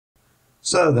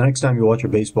So the next time you watch a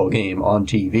baseball game on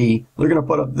TV, they're going to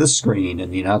put up this screen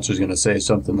and the announcer's going to say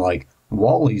something like,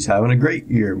 Wally's having a great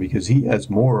year because he has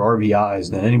more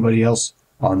RBIs than anybody else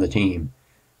on the team.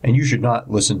 And you should not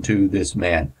listen to this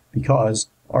man because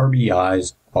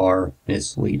RBIs are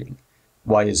misleading.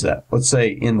 Why is that? Let's say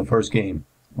in the first game,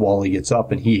 Wally gets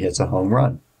up and he hits a home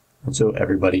run. And so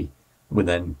everybody would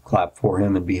then clap for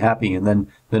him and be happy. And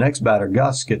then the next batter,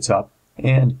 Gus, gets up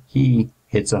and he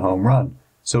hits a home run.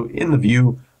 So in the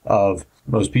view of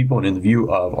most people and in the view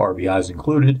of RBIs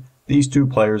included, these two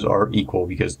players are equal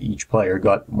because each player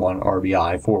got one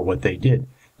RBI for what they did.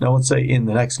 Now let's say in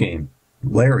the next game,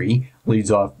 Larry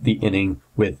leads off the inning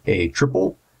with a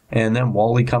triple, and then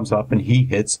Wally comes up and he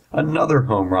hits another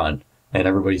home run. And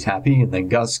everybody's happy, and then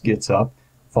Gus gets up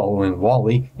following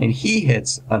Wally, and he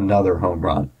hits another home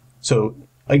run. So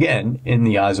again, in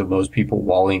the eyes of most people,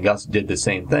 Wally and Gus did the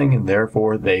same thing, and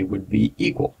therefore they would be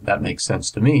equal. That makes sense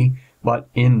to me. But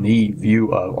in the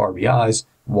view of RBIs,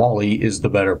 Wally is the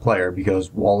better player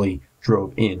because Wally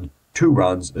drove in 2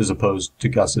 runs as opposed to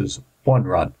Gus's 1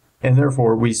 run. And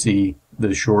therefore we see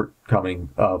the shortcoming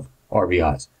of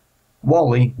RBIs.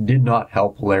 Wally did not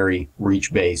help Larry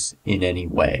reach base in any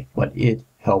way, but it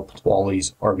helped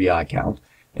Wally's RBI count.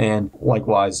 And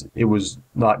likewise, it was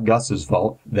not Gus's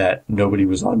fault that nobody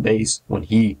was on base when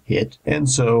he hit. And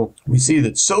so we see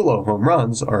that solo home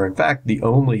runs are in fact the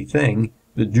only thing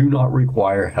that do not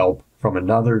require help from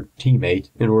another teammate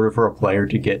in order for a player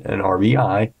to get an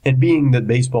RBI. And being that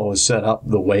baseball is set up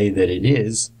the way that it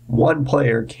is, one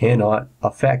player cannot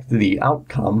affect the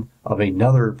outcome of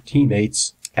another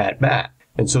teammate's at bat.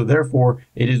 And so therefore,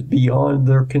 it is beyond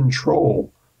their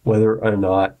control whether or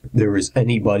not there is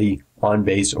anybody on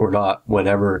base or not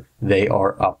whenever they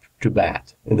are up to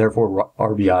bat. And therefore,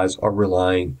 RBIs are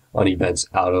relying on events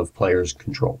out of players'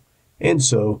 control. And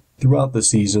so, throughout the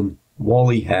season,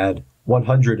 Wally had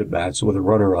 100 at-bats with a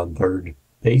runner on third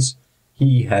base.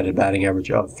 He had a batting average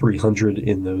of 300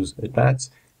 in those at-bats,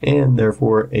 and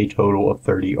therefore a total of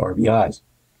 30 RBIs.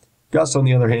 Gus, on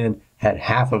the other hand, had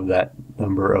half of that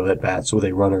number of at-bats with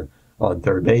a runner on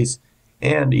third base,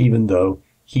 and even though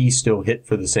he still hit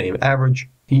for the same average,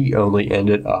 he only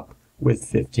ended up with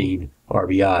 15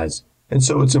 RBIs. And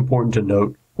so it's important to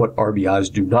note what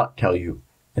RBIs do not tell you,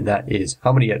 and that is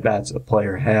how many at-bats a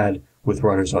player had with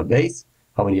runners on base,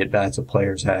 how many at-bats a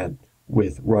player had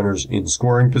with runners in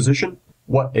scoring position,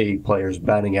 what a player's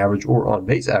batting average or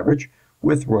on-base average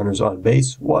with runners on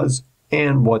base was,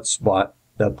 and what spot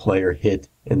that player hit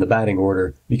in the batting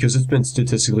order, because it's been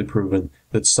statistically proven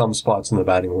that some spots in the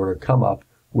batting order come up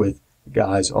with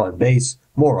guys on base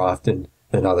more often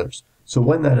than others. So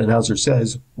when that announcer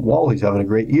says Wally's having a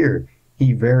great year,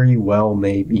 he very well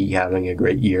may be having a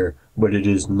great year, but it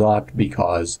is not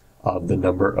because of the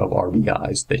number of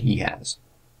RBIs that he has.